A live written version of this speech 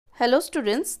Hello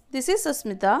students, this is सस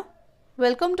मिता।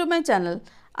 Welcome to my channel.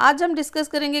 आज हम डिस्कस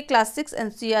करेंगे क्लास 6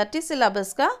 NCERT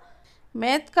सिलेबस का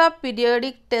मैथ का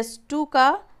पीरियोडिक टेस्ट 2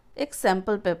 का एक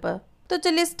सैम्पल पेपर। तो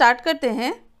चलिए स्टार्ट करते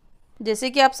हैं। जैसे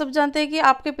कि आप सब जानते हैं कि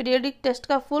आपके पीरियोडिक टेस्ट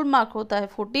का फुल मार्क होता है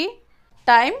 40,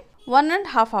 टाइम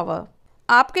 1.5 आवर।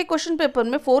 आपके क्वेश्चन पेपर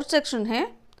में 4 सेक्शन हैं।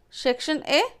 Section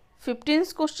A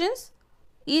 15 questions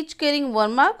each carrying 1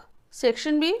 mark,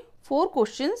 section B 4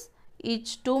 questions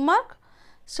each 2 mark,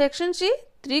 Section C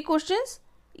 3 questions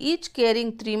each carrying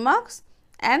 3 marks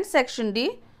and Section D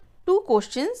 2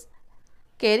 questions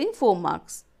carrying 4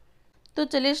 marks। तो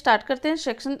चलिए start करते हैं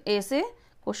section A से।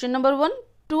 Question number 1,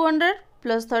 200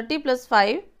 plus 30 plus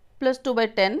 5 plus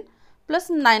 2/10 plus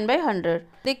 9/100।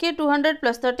 देखिए 200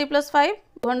 plus 30 plus 5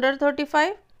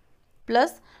 235 plus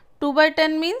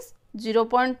 2/10 means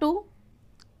 0.2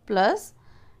 plus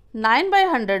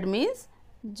 9/100 means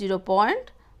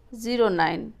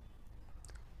 0.09।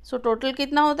 So total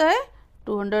कितना होता है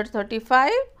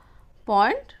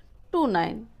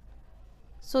 235.29।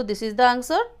 So this is the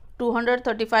answer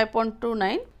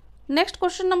 235.29। Next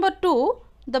question number 2,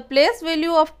 the place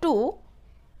value of 2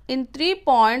 in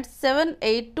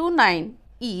 3.7829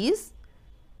 is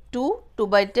 2,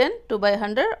 2/10,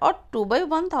 2/100 और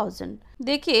 2/1000।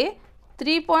 देखिए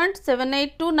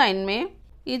 3.7829 में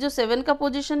ये जो 7 का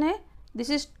पोजीशन है दिस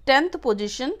इज 10th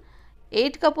पोजीशन,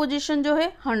 8 का पोजीशन जो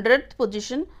है 100th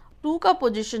पोजीशन, 2 का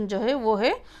पोजीशन जो है वो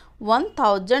है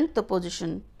 1000th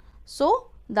position.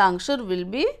 So the answer will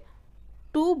be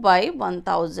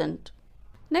 2/1000।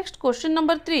 Next question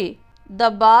number 3, the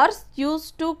bars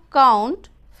use to count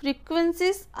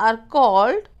frequencies are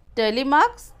called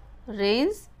telemarks,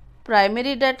 range,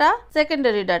 primary data,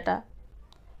 secondary data.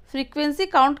 Frequency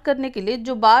count करने के लिए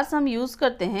जो बार्स हम यूज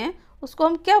करते हैं उसको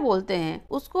हम क्या बोलते हैं?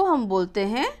 उसको हम बोलते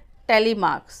हैं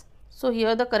telemarks. So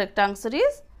here the correct answer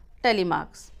is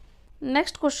telemarks.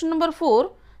 Next question number 4,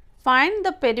 find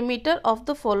the perimeter of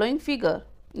the following figure।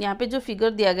 यहाँ पे जो फिगर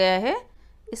दिया गया है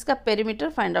इसका पेरीमीटर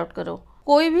फाइंड आउट करो।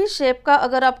 कोई भी शेप का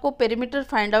अगर आपको पेरीमीटर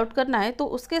फाइंड आउट करना है तो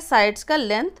उसके साइड्स का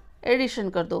लेंथ एडिशन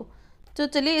कर दो। तो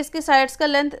चलिए इसके साइड्स का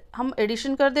लेंथ हम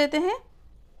एडिशन कर देते हैं।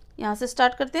 यहाँ से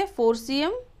स्टार्ट करते हैं 4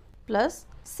 cm plus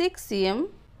 6 cm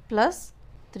plus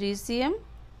 3 cm,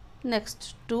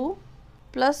 next 2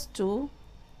 plus 2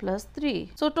 plus 3,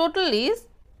 so total is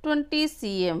 20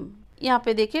 cm। यहाँ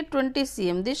पे देखिए 20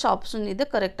 cm, this option is the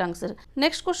correct answer.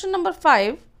 Next question number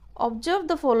 5, observe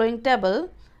the following table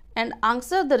and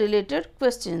answer the related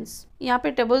questions. यहाँ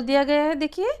पे table दिया गया है,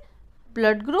 देखिए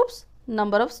blood groups,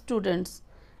 number of students.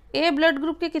 A blood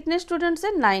group के कितने स्टूडेंट्स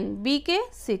हैं 9, बी के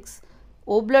 6,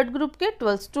 ओ ब्लड ग्रुप के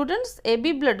 12 students, A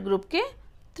B blood group के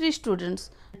 3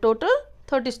 students, total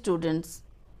 30 students.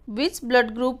 Which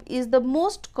blood group is the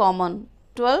most common?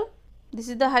 12, this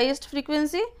is the highest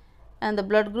frequency and the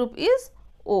blood group is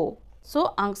O. So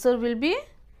answer will be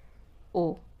O.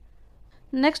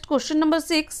 Next question number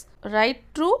 6, write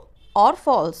true or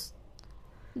false.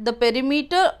 The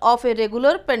perimeter of a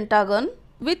regular pentagon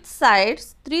with sides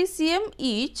 3 cm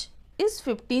each is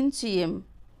 15 cm.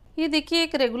 ये देखिए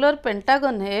एक regular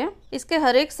pentagon है, इसके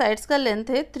हर एक sides का length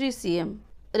है 3 cm।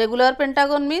 Regular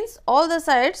pentagon means all the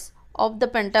sides of the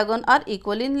pentagon are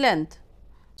equal in length.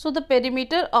 So the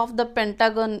perimeter of the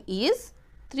pentagon is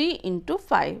 3 into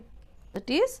 5,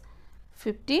 that is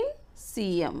 15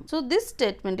 cm. So this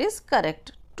statement is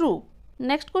correct, true.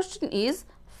 Next question is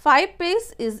 5 paise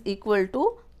is equal to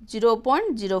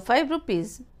 0.05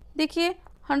 rupees. देखिए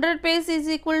 100 paise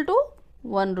is equal to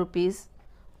 1 rupees.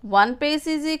 1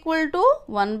 paise is equal to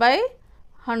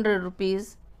 1/100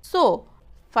 rupees. So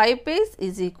 5 paise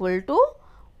is equal to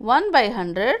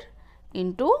 1/100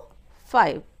 into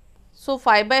 5. So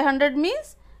 5/100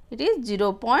 means it is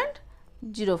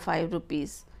 0.05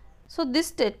 rupees. So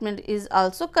this statement is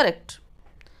also correct.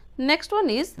 Next one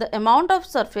is the amount of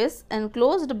surface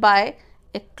enclosed by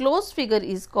a closed figure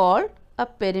is called a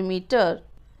perimeter.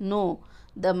 No,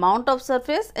 the amount of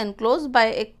surface enclosed by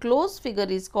a closed figure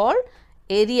is called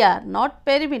area, not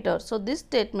perimeter. So this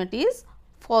statement is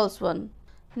false one.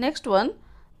 Next one,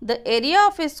 the area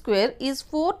of a square is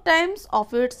 4 times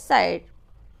of its side.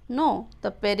 No,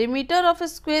 the perimeter of a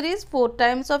square is 4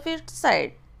 times of its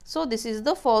side. So this is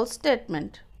the false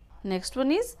statement. Next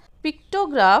one is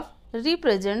pictograph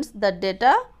represents the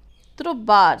data through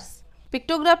bars.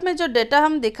 Pictograph में जो data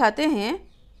हम दिखाते हैं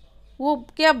वो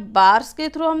क्या bars के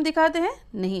through हम दिखाते हैं?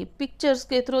 नहीं, pictures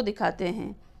के थ्रू दिखाते हैं।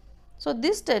 So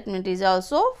this statement is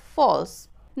also false.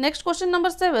 Next question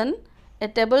number 7, a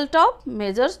tabletop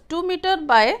measures 2 meter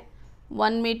by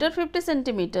 1 meter 50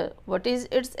 centimeter. What is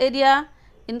its area?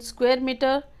 In square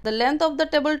meter. The length of the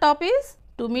tabletop is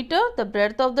 2 meter. The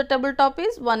breadth of the tabletop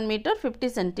is 1 meter 50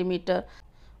 centimeter.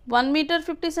 1 meter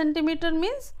 50 centimeter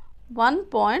means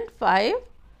 1.5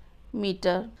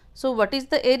 meter. So what is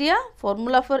the area?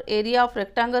 Formula for area of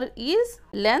rectangle is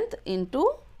length into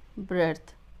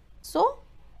breadth. So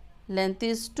length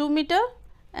is 2 meter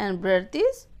and breadth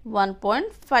is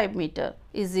 1.5 meter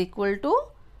is equal to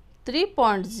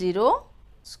 3.0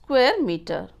 square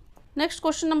meter. Next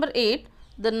question number 8.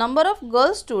 The number of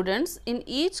girl students in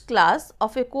each class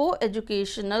of a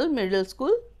co-educational middle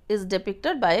school is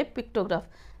depicted by a pictograph.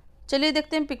 चलिए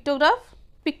देखते हैं pictograph.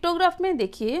 Pictograph में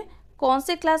देखिए कौन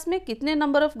से class में कितने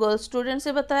number of girl students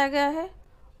से बताया गया है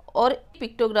और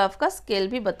पिक्टोग्राफ का स्केल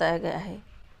भी बताया गया है.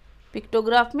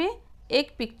 पिक्टोग्राफ में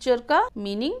एक पिक्चर का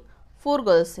मीनिंग 4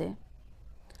 गर्ल्स है.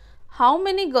 How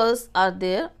many girls are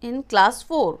there in class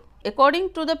 4? According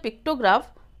to the pictograph,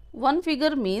 one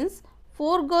figure means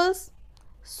 4 girls.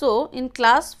 So in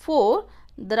class 4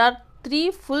 there are 3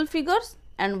 full figures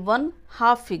and 1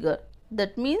 half figure.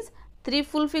 That means 3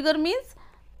 full figure means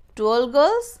 12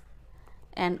 girls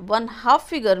and 1 half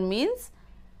figure means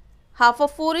half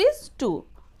of 4 is 2.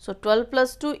 So 12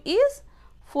 plus 2 is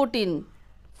 14.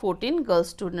 14 girl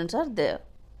students are there.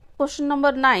 Question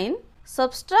number 9.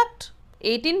 Subtract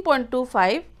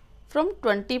 18.25 from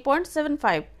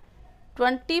 20.75.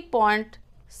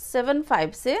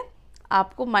 20.75 से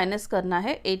आपको minus करना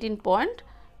है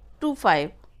 18.25.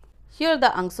 Here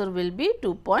the answer will be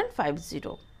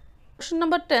 2.50. Question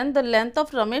number 10. The length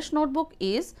of Ramesh notebook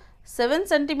is 7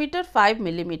 cm 5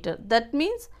 mm. That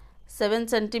means 7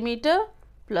 cm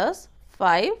plus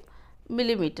 5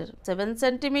 mm. 7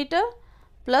 cm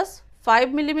plus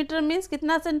 5 mm means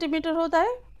कितना centimetre होता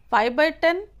है?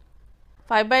 5/10.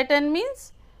 5/10 means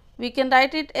we can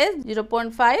write it as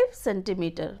 0.5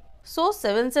 centimeter. So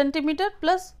 7 centimeter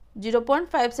plus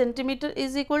 0.5 centimeter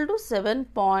is equal to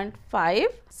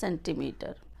 7.5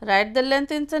 centimeter. Write the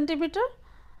length in centimeter.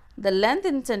 The length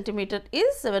in centimeter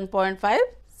is 7.5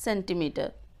 centimeter.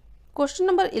 Question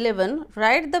number 11.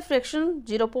 Write the fraction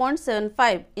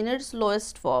 0.75 in its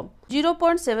lowest form.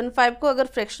 0.75 को अगर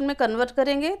fraction में convert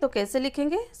करेंगे तो कैसे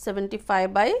लिखेंगे?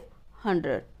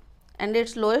 75/100. And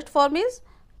its lowest form is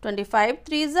 25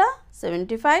 3s are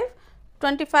 75,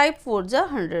 25 4s are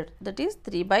 100, that is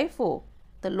 3/4.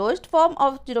 The lowest form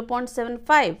of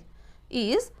 0.75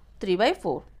 is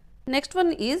 3/4. Next one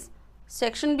is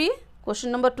section B,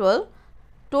 question number 12.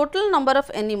 Total number of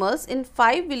animals in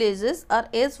 5 villages are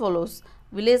as follows.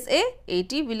 Village A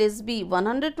 80, village B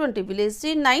 120, village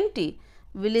C 90,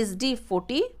 village D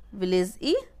 40, village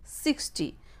E 60.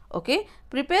 Okay,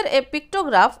 prepare a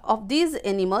pictograph of these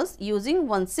animals using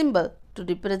one symbol to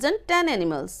represent 10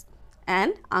 animals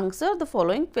and answer the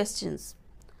following questions.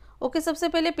 Okay, सबसे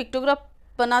पहले pictograph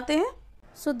बनाते हैं.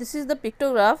 So this is the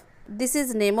pictograph. This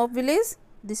is name of village.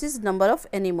 This is number of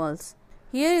animals.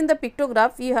 Here in the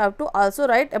pictograph you have to also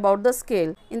write about the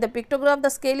scale. In the pictograph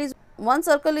the scale is 1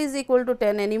 circle is equal to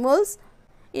 10 animals.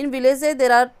 In village A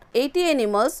there are 80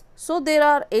 animals. So there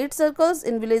are 8 circles.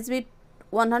 In village B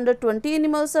 120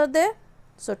 animals are there.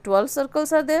 So 12 circles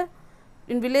are there.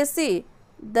 In village C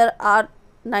there are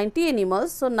 90 animals.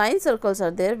 So 9 circles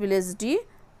are there. Village D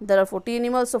there are 40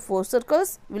 animals. So 4 circles.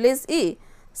 Village E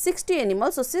 60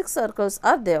 animals. So 6 circles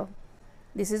are there.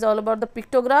 This is all about the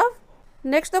pictograph.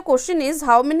 Next the question is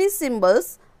how many symbols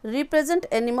represent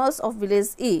animals of village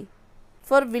E?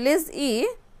 For village E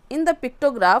in the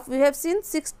pictograph we have seen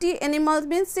 60 animals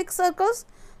means 6 circles.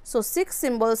 So 6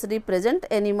 symbols represent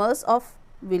animals of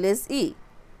village E.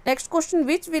 Next question,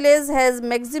 which village has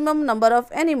maximum number of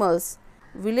animals?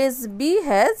 Village B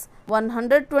has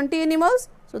 120 animals.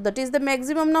 So that is the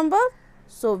maximum number.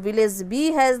 So village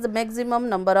B has the maximum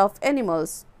number of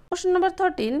animals. Question number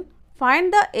 13. Find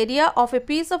the area of a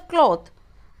piece of cloth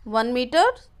 1 meter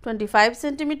 25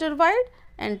 centimeter wide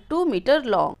and 2 meter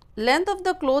long. Length of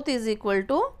the cloth is equal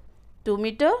to 2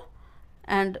 meter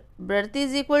and breadth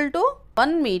is equal to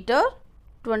 1 meter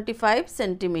 25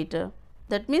 centimeter.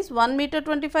 That means 1 meter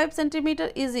 25 centimeter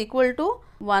is equal to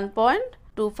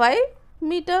 1.25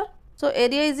 meter. So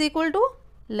area is equal to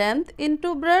length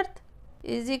into breadth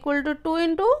is equal to 2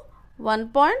 into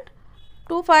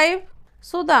 1.25.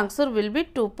 So the answer will be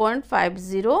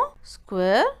 2.50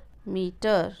 square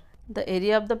meter. The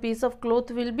area of the piece of cloth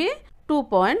will be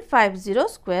 2.50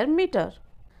 square meter.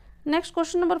 Next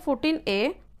question number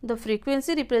 14a. The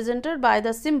frequency represented by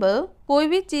the symbol. कोई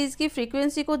भी चीज़ की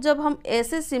frequency को जब हम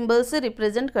ऐसे symbol से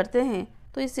represent करते हैं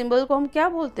तो इस symbol को हम क्या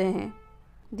बोलते हैं?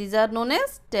 These are known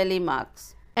as telemarks.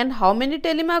 And how many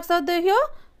telemarks are there here?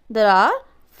 There are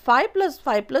 5 plus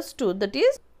 5 plus 2, that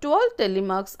is 12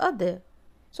 telemarks are there.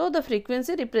 So the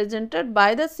frequency represented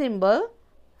by the symbol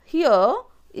here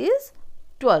is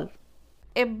 12.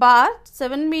 A bar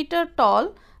 7 meter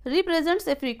tall represents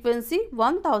a frequency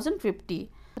 1050.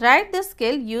 Write the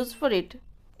scale used for it.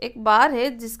 एक बार है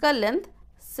जिसका length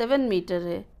 7 metre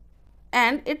है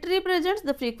and it represents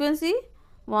the frequency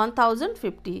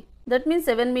 1050. That means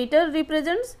 7 meter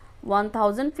represents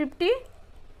 1050.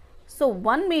 So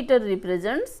 1 meter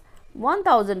represents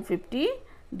 1050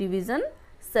 division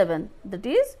 7, that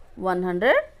is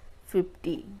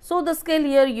 150. So the scale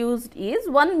here used is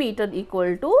 1 meter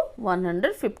equal to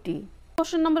 150.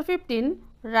 Question number 15.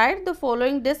 Write the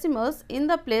following decimals in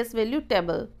the place value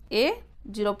table. A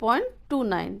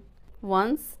 0.29,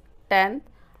 ones, tenth,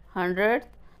 hundredth.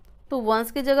 तो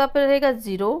once की जगह पे रहेगा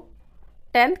 0,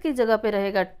 tenth की जगह पे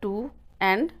रहेगा 2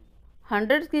 and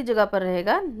hundred की जगह पर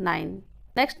रहेगा 9.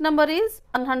 Next number is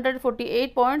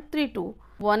 148.32.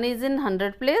 1 is in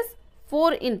 100 place,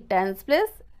 4 in 10th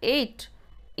place, 8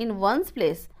 in 1's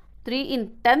place, 3 in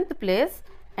 10th place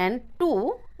and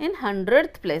 2 in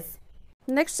 100th place.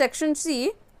 Next section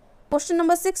C. Question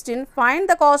number 16. Find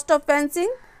the cost of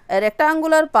fencing a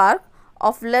rectangular park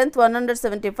of length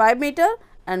 175 meter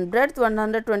and breadth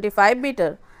 125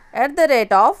 meter at the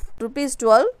rate of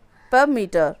 ₹12 per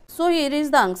meter. So here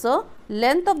is the answer.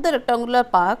 Length of the rectangular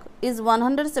park is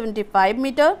 175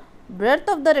 meter. Breadth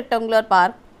of the rectangular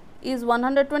park is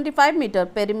 125 meter.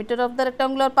 Perimeter of the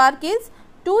rectangular park is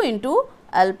 2 into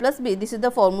L plus B. This is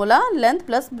the formula, length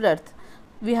plus breadth.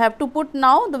 We have to put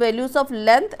now the values of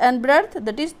length and breadth,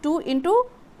 that is 2 into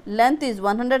length is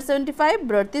 175,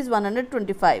 breadth is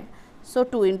 125. So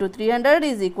 2 into 300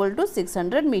 is equal to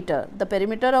 600 meter. The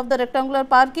perimeter of the rectangular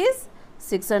park is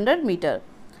 600 meter.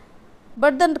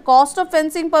 But the cost of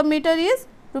fencing per meter is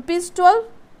 ₹12.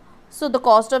 So the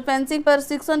cost of fencing per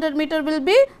 600 meter will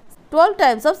be 12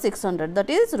 times of 600, that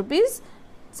is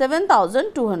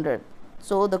 ₹7,200.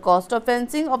 So the cost of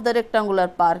fencing of the rectangular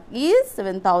park is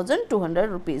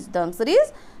 ₹7,200. The answer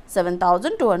is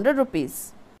 ₹7,200.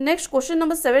 Next question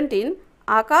number 17.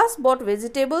 Akash bought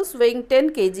vegetables weighing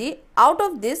 10 kg. Out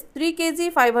of this 3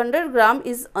 kg 500 gram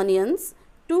is onions,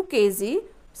 2 kg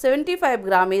 75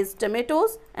 gram is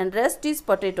tomatoes and rest is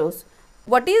potatoes.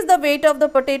 What is the weight of the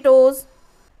potatoes?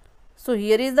 So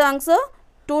here is the answer.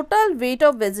 Total weight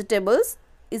of vegetables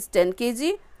is 10 kg.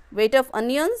 Weight of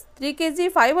onions 3 kg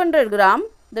 500 gram,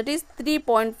 that is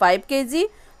 3.5 kg.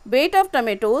 Weight of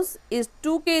tomatoes is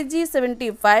 2 kg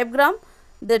 75 gram,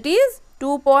 that is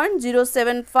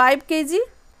 2.075 kg.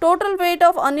 Total weight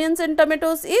of onions and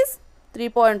tomatoes is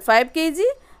 3.5 kg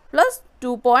plus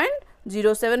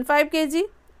 2.075 kg.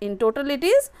 In total it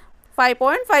is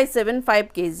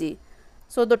 5.575 kg.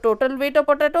 So the total weight of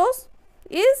potatoes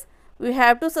is, we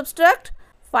have to subtract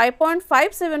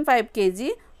 5.575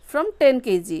 kg from 10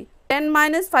 kg. 10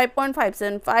 minus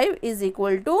 5.575 is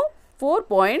equal to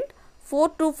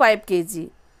 4.425 kg.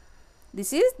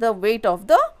 This is the weight of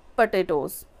the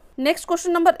potatoes. Next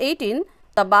question number 18.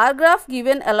 The bar graph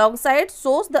given alongside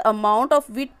shows the amount of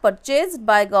wheat purchased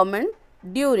by government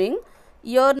during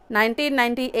year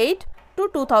 1998 to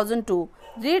 2002.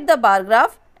 Read the bar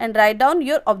graph and write down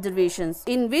your observations.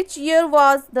 In which year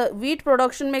was the wheat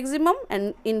production maximum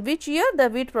and in which year the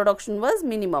wheat production was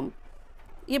minimum.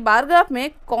 ये bar graph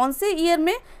में कौन से year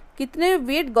में कितने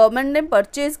wheat government ने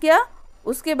purchase किया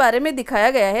उसके बारे में दिखाया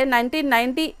गया है.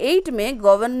 1998 में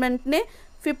गवर्नमेंट ने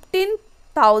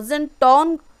 15,000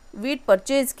 टन वीट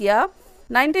परचेज किया.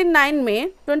 1999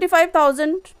 में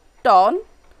 25,000 टन,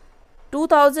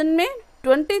 2000 में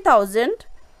 20,000,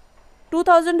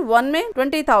 2001 में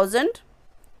 20,000,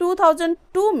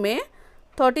 2002 में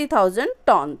 30,000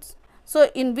 tons. So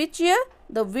in which year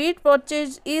the wheat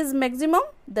purchase is maximum?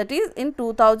 That is in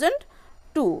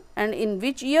 2002. And in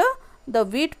which year the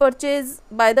wheat purchase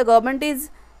by the government is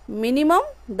minimum?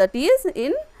 That is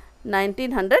in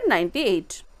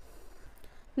 1998.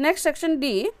 Next section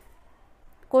D.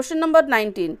 Question number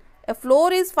 19. A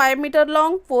floor is 5 meter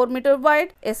long, 4 meter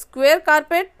wide. A square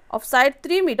carpet of side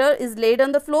 3 meter is laid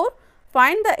on the floor.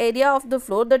 Find the area of the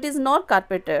floor that is not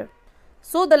carpeted.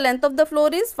 So the length of the floor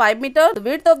is 5 meter, the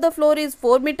width of the floor is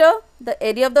 4 meter, the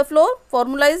area of the floor,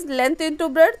 formula is length into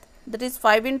breadth, that is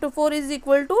 5 into 4 is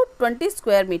equal to 20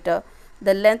 square meter.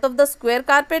 The length of the square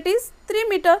carpet is 3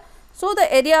 meter. So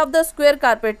the area of the square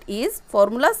carpet is,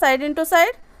 formula side into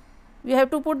side, we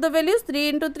have to put the values 3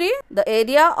 into 3. The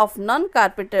area of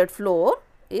non-carpeted floor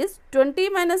is 20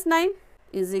 minus 9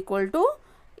 is equal to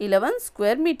 11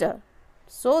 square meter.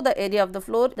 So the area of the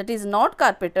floor that is not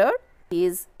carpeted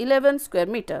is 11 square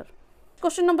meter.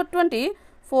 Question number 20.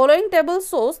 Following table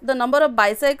shows the number of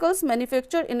bicycles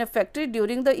manufactured in a factory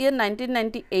during the year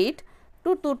 1998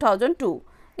 to 2002.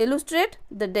 Illustrate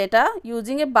the data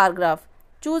using a bar graph.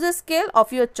 Choose a scale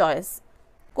of your choice.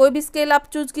 कोई भी scale आप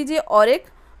choose कीजिए और एक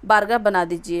bar graph बना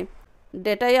दीजिए।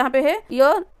 Data यहाँ पे है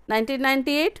year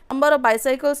 1998, number of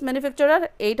बाइसाइकल्स manufactured are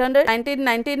 800,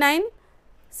 1999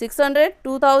 600,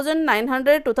 2000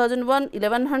 900, 2001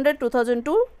 1100,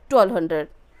 2002 1200.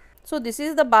 So this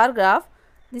is the bar graph.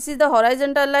 This is the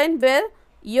horizontal line where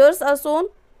years are shown,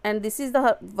 and this is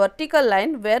the vertical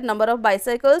line where number of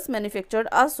bicycles manufactured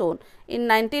are shown. In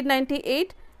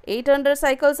 1998 800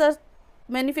 cycles are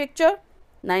manufactured,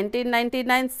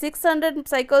 1999 600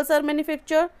 cycles are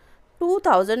manufactured,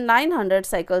 2900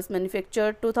 cycles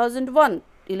manufactured, 2001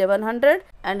 1100,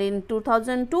 and in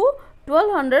 2002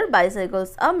 1200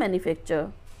 bicycles are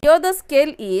manufactured. Here the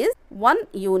scale is 1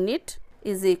 unit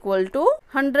is equal to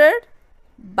 100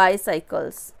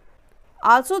 bicycles.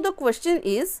 Also the question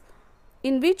is,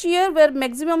 in which year were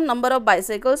maximum number of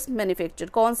bicycles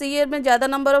manufactured? कौन से year में ज़्यादा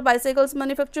number of bicycles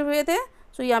manufacture हुए थे?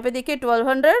 So यहाँ पे देखिए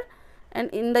 1200 and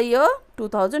in the year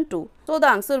 2002. So the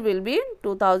answer will be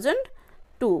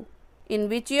 2002. In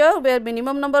which year were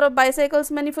minimum number of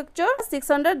bicycles manufactured?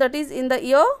 600, that is in the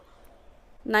year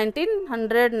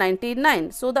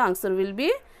 1999. So the answer will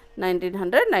be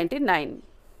 1999.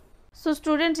 So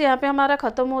students, यहाँ पे हमारा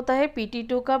ख़त्म होता है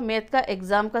PT2 का math का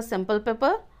exam का sample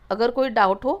paper. अगर कोई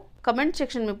डाउट हो कमेंट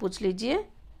सेक्शन में पूछ लीजिए।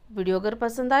 वीडियो अगर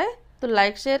पसंद आए तो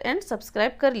लाइक शेयर एंड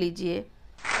सब्सक्राइब कर लीजिए।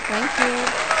 Thank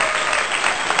you.